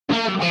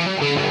Alright,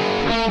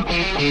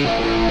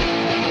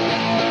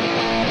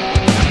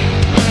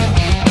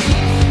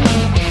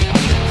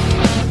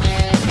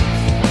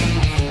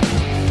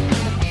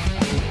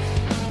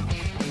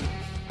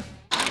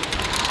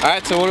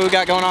 so what do we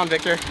got going on,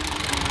 Victor?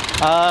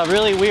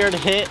 Really weird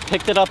hit,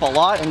 picked it up a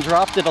lot and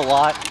dropped it a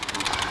lot,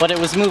 but it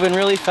was moving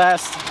really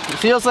fast. It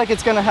feels like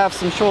it's gonna have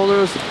some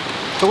shoulders,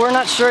 but we're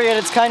not sure yet.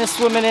 It's kind of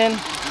swimming in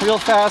real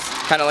fast.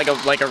 Kind of like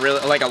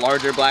a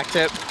larger black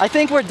tip. I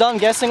think we're done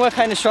guessing what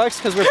kind of sharks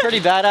because we're pretty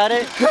bad at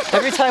it.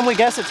 Every time we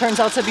guess, it turns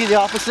out to be the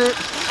opposite.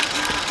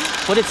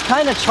 But it's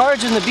kind of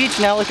charging the beach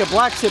now like a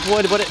black tip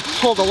would, but it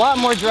pulled a lot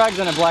more drag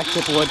than a black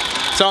tip would.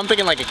 So I'm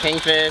thinking like a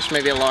kingfish,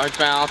 maybe a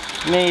largemouth.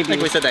 Maybe. I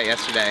think we said that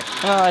yesterday.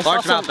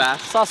 Largemouth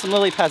bass. Saw some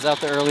lily pads out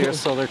there earlier,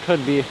 so there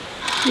could be.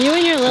 You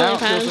and your lily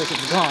pads. Now it feels like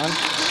it's gone.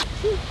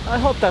 I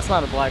hope that's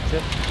not a black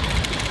tip.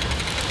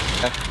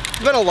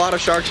 There's been a lot of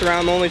sharks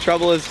around. The only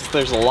trouble is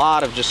there's a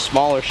lot of just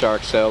smaller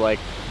sharks, so like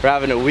we're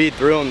having to weed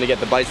through them to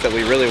get the bites that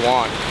we really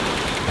want.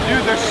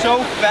 Dude, they're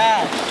so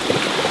fast.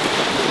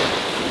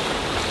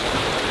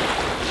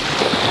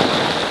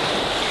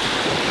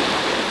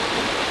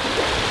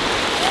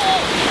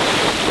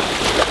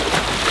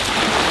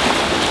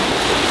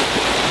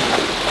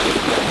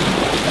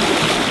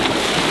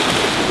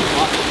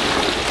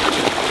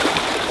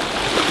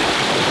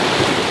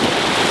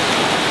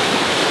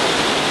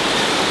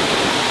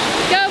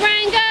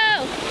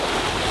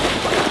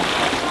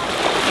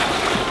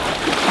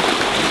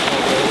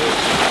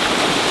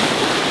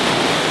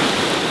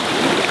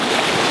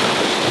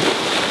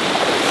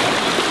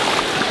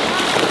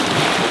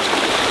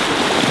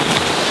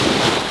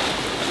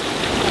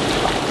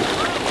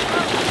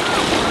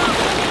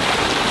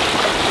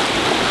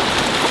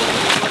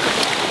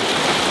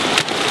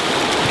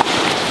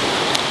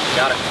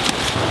 Got it.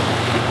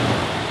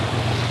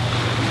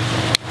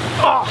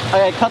 Oh,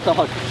 I cut the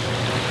hook.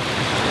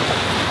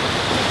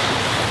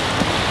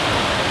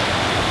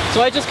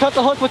 So I just cut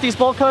the hook with these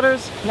bolt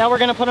cutters. Now we're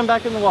gonna put them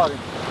back in the water. Woo!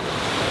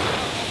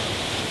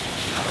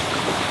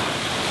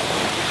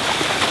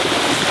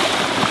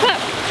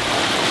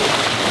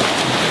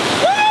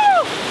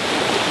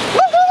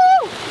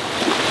 Woohoo!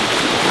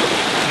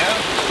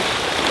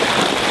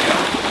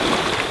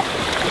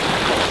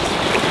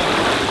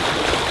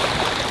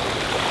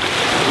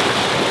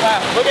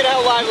 Wow, look at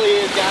how lively he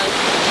is, guys.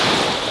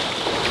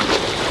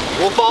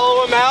 We'll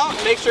follow him out,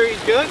 make sure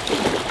he's good.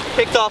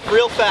 Kicked off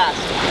real fast.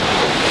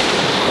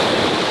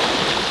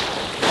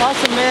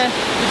 Awesome, man.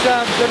 Good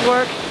job, good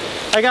work.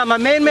 I got my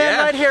main man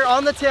right here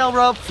on the tail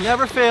rope,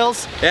 never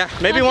fails. Yeah,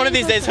 maybe one of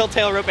these days he'll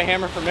tail rope a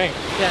hammer for me.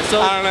 Yeah, so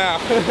I don't know.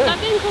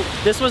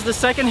 This was the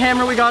second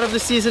hammer we got of the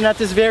season at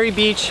this very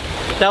beach.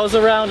 That was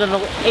around an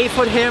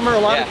 8-foot hammer. A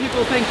lot of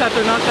people think that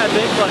they're not that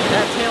big, but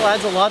that tail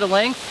adds a lot of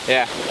length.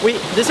 Yeah.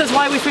 This is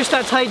why we fish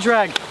that tight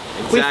drag.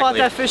 Exactly. We fought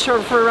that fish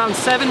for around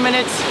 7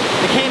 minutes.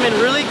 They came in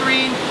really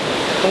green.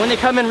 And when they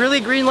come in really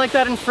green like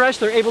that and fresh,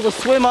 they're able to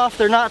swim off.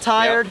 They're not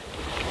tired. Yep.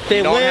 They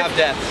you don't live. have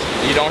deaths.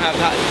 You don't have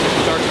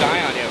sharks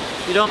die on you.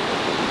 You don't.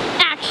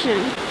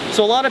 Action.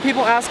 So a lot of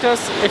people ask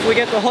us if we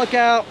get the hook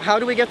out, how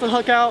do we get the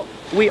hook out?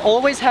 We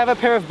always have a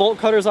pair of bolt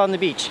cutters on the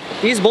beach.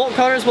 These bolt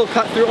cutters will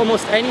cut through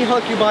almost any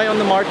hook you buy on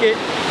the market.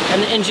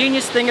 And the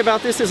ingenious thing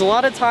about this is a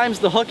lot of times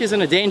the hook is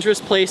in a dangerous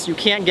place, you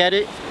can't get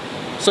it.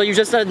 So you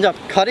just end up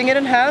cutting it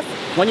in half.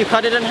 When you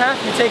cut it in half,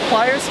 you take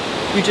pliers,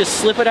 you just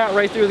slip it out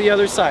right through the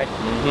other side.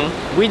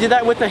 We did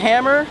that with the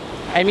hammer.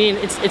 I mean,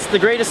 it's the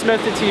greatest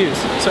method to use.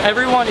 So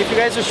everyone, if you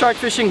guys are shark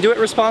fishing, do it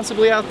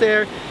responsibly out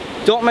there.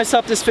 Don't mess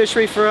up this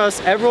fishery for us.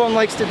 Everyone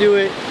likes to do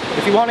it.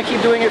 If you want to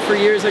keep doing it for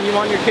years and you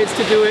want your kids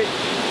to do it,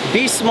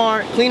 be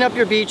smart, clean up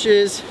your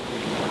beaches,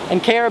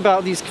 and care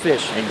about these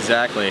fish.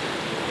 Exactly.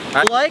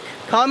 Like,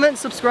 comment,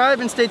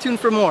 subscribe, and stay tuned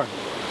for more.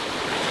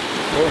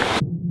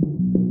 Cool.